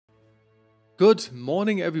Good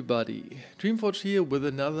morning everybody, Dreamforge here with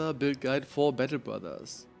another build guide for Battle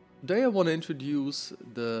Brothers. Today I want to introduce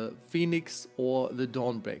the Phoenix or the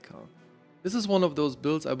Dawnbreaker. This is one of those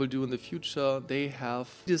builds I will do in the future. They have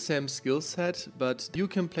the same skill set, but you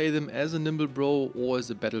can play them as a Nimble Bro or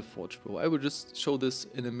as a Battleforge Bro. I will just show this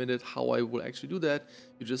in a minute how I will actually do that.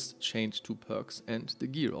 You just change 2 perks and the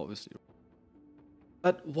gear obviously.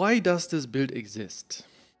 But why does this build exist?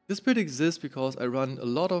 This build exists because I run a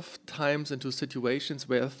lot of times into situations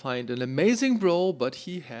where I find an amazing bro, but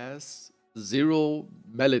he has 0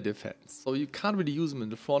 melee defense. So you can't really use him in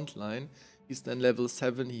the front line. He's then level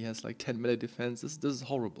 7, he has like 10 melee defense. This is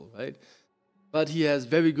horrible, right? But he has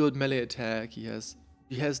very good melee attack, he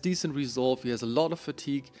has decent resolve, he has a lot of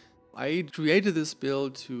fatigue. I created this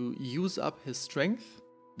build to use up his strength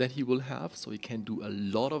that he will have, so he can do a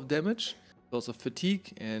lot of damage because of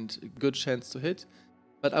fatigue and a good chance to hit.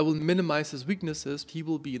 But I will minimize his weaknesses. He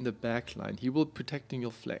will be in the backline. He will protecting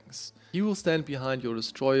your flanks. He will stand behind your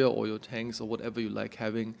destroyer or your tanks or whatever you like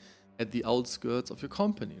having at the outskirts of your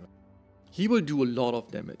company. He will do a lot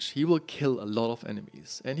of damage. He will kill a lot of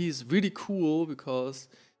enemies. And he's really cool because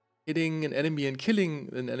hitting an enemy and killing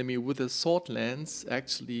an enemy with a swordlance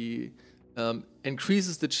actually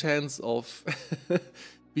increases the chance of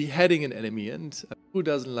beheading an enemy. And who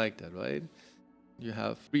doesn't like that, right? You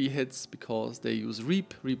have 3 hits because they use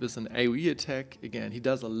Reap. Reap is an AoE attack. Again, he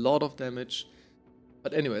does a lot of damage.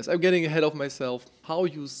 But anyways, I'm getting ahead of myself. How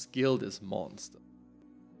you skill this monster.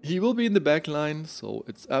 He will be in the backline, so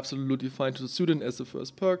it's absolutely fine to suit him as the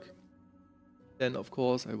first perk. Then, of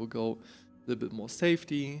course, I will go a little bit more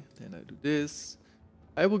safety. Then I do this.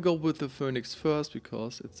 I will go with the Phoenix first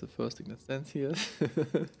because it's the first thing that stands here.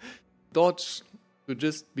 Dodge to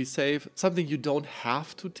just be safe. Something you don't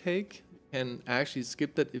have to take. Can actually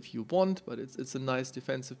skip that if you want, but it's a nice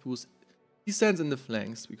defensive boost. He stands in the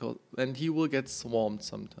flanks and he will get swarmed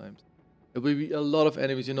sometimes. There will be a lot of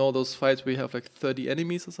enemies, you know, those fights where you have like 30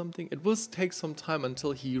 enemies or something. It will take some time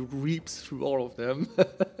until he reaps through all of them.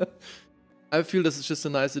 I feel this is just a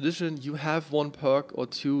nice addition. You have 1 perk or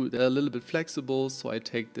 2, they're a little bit flexible, so I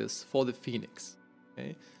take this for the Phoenix.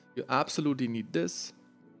 Okay, you absolutely need this.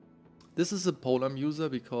 This is a polearm user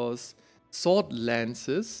because sword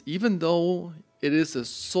lances, even though it is a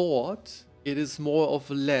sword, it is more of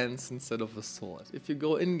a lance instead of a sword. If you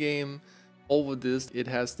go in-game over this, it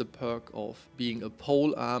has the perk of being a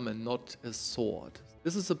polearm and not a sword.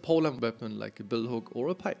 This is a polearm weapon like a billhook or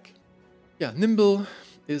a pike. Yeah, nimble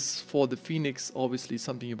is for the Phoenix obviously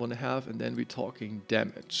something you want to have, and then we're talking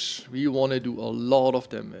damage. We want to do a lot of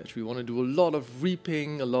damage. We want to do a lot of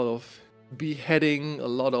reaping, a lot of beheading, a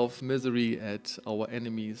lot of misery at our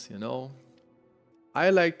enemies, you know. I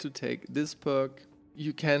like to take this perk.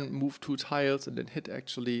 You can move 2 tiles and then hit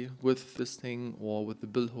actually with this thing or with the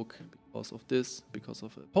billhook because of this, because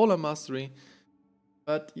of polar mastery.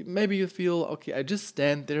 But maybe you feel, okay, I just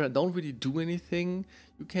stand there, I don't really do anything.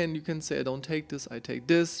 You can say I don't take this, I take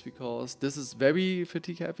this because this is very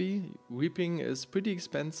fatigue heavy. Reaping is pretty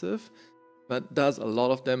expensive, but does a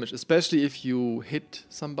lot of damage, especially if you hit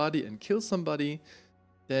somebody and kill somebody.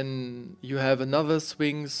 Then you have another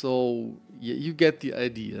swing, so you get the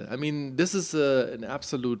idea. I mean, this is an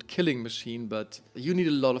absolute killing machine, but you need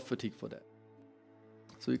a lot of fatigue for that.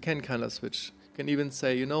 So you can kind of switch. You can even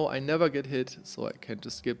say, you know, I never get hit, so I can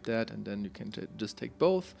just skip that, and then you can just take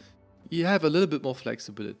both. You have a little bit more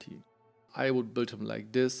flexibility. I would build him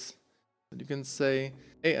like this. And you can say,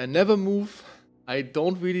 hey, I never move. I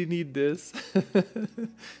don't really need this.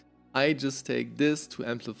 I just take this to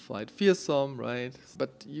amplify fearsome, right?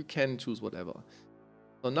 But you can choose whatever.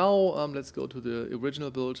 So now let's go to the original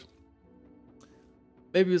build.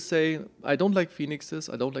 Maybe you say, I don't like Phoenixes,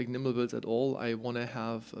 I don't like nimble builds at all. I want to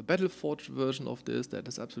have a Battleforge version of this. That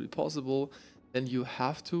is absolutely possible. Then you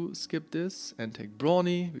have to skip this and take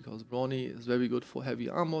Brawny, because Brawny is very good for heavy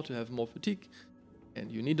armor to have more fatigue. And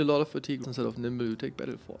you need a lot of fatigue. Instead of nimble, you take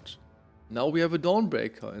Battleforge. Now we have a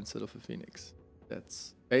Dawnbreaker instead of a Phoenix.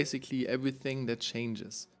 That's basically everything that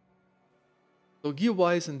changes. So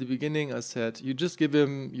gear-wise, in the beginning I said you just give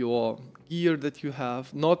him your gear that you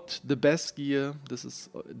have, not the best gear.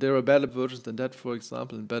 There are better versions than that, for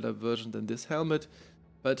example, and better version than this helmet.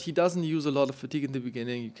 But he doesn't use a lot of fatigue in the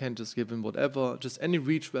beginning. You can just give him whatever, just any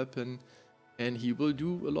reach weapon, and he will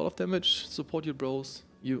do a lot of damage. Support your bros.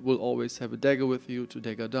 You will always have a dagger with you to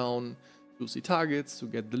dagger down juicy targets to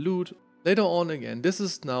get the loot. Later on again, this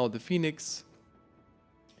is now the Phoenix.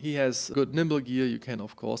 He has good nimble gear. You can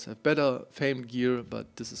of course have better famed gear,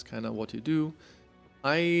 but this is kind of what you do.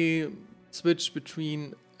 I switch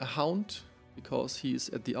between a hound because he's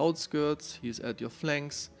at the outskirts, he's at your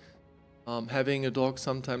flanks. Having a dog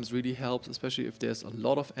sometimes really helps, especially if there's a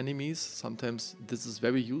lot of enemies. Sometimes this is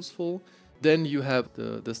very useful. Then you have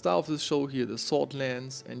the star of the show here, the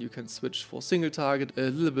swordlance, and you can switch for single target, a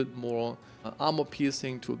little bit more armor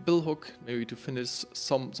piercing to a bill hook, maybe to finish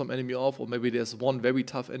some enemy off, or maybe there's one very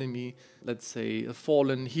tough enemy, let's say a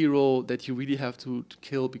fallen hero that you really have to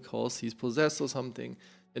kill because he's possessed or something.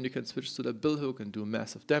 Then you can switch to the bill hook and do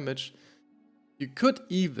massive damage. You could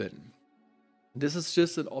even, this is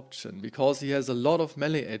just an option, because he has a lot of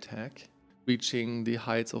melee attack, reaching the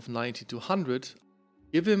heights of 90 to 100,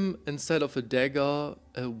 give him, instead of a dagger,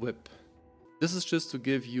 a whip. This is just to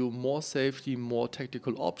give you more safety, more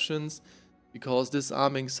tactical options, because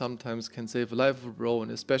disarming sometimes can save a life of a bro,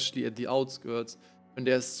 and especially at the outskirts, when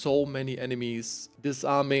there's so many enemies,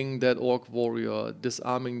 disarming that orc warrior,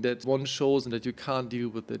 disarming that one shows and that you can't deal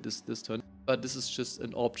with it this turn. But this is just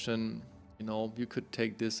an option. You know, you could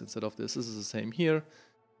take this instead of this. This is the same here.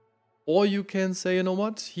 Or you can say, you know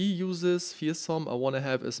what, he uses fearsome. I want to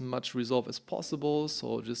have as much resolve as possible.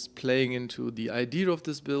 So just playing into the idea of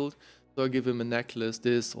this build. So I give him a necklace,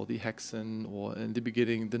 this, or the hexen, or in the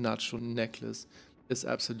beginning, the nacho necklace is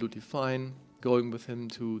absolutely fine. Going with him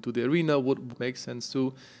to the arena would make sense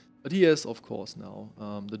too. But he has, of course, now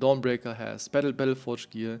the Dawnbreaker has Battleforge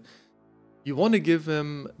gear. You want to give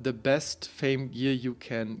him the best fame gear you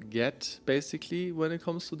can get, basically, when it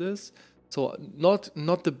comes to this. So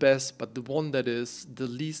not the best, but the one that is the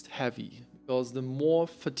least heavy. Because the more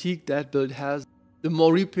fatigue that build has, the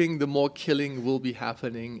more reaping, the more killing will be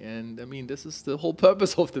happening. And I mean, this is the whole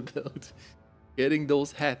purpose of the build. Getting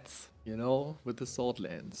those hats, you know, with the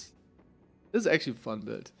swordlance. This is actually a fun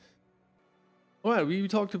build. Alright, we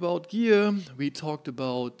talked about gear, we talked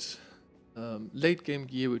about late game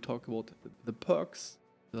gear, we talked about the perks.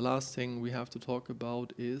 The last thing we have to talk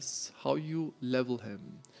about is how you level him,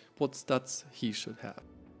 what stats he should have.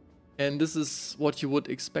 And this is what you would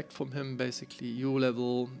expect from him, basically. You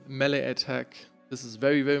level melee attack, this is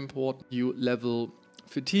very, very important. You level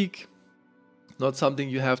fatigue, not something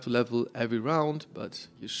you have to level every round, but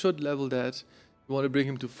you should level that. You want to bring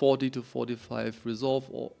him to 40 to 45 resolve,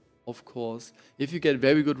 or of course, if you get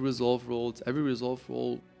very good resolve rolls, every resolve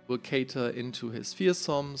roll will cater into his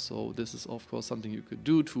fearsome, so this is of course something you could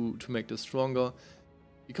do to make this stronger.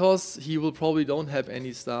 Because he will probably don't have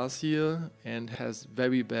any stars here and has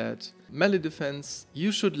very bad melee defense,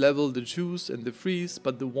 you should level the juice and the freeze,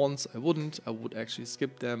 but the ones I wouldn't. I would actually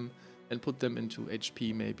skip them and put them into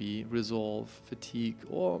HP, maybe resolve, fatigue,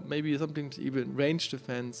 or maybe something to even range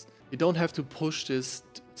defense. You don't have to push this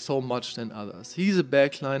so much than others. He's a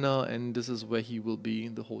backliner and this is where he will be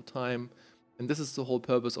the whole time. And this is the whole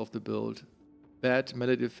purpose of the build. Bad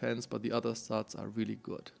melee defense, but the other stats are really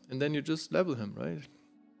good. And then you just level him, right?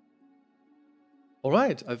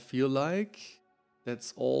 Alright, I feel like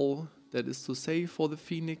that's all that is to say for the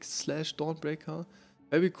Phoenix / Dawnbreaker.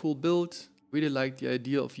 Very cool build. Really like the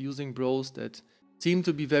idea of using bros that seem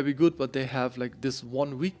to be very good, but they have like this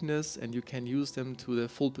one weakness and you can use them to their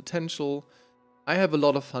full potential. I have a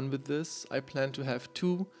lot of fun with this. I plan to have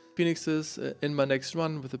 2 Phoenixes in my next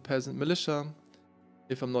run with the Peasant Militia,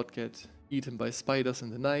 if I'm not get eaten by spiders in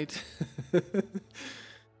the night.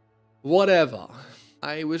 Whatever.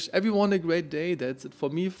 I wish everyone a great day. That's it for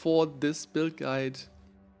me for this build guide.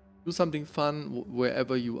 Do something fun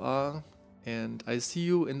wherever you are, and I see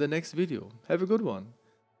you in the next video. Have a good one.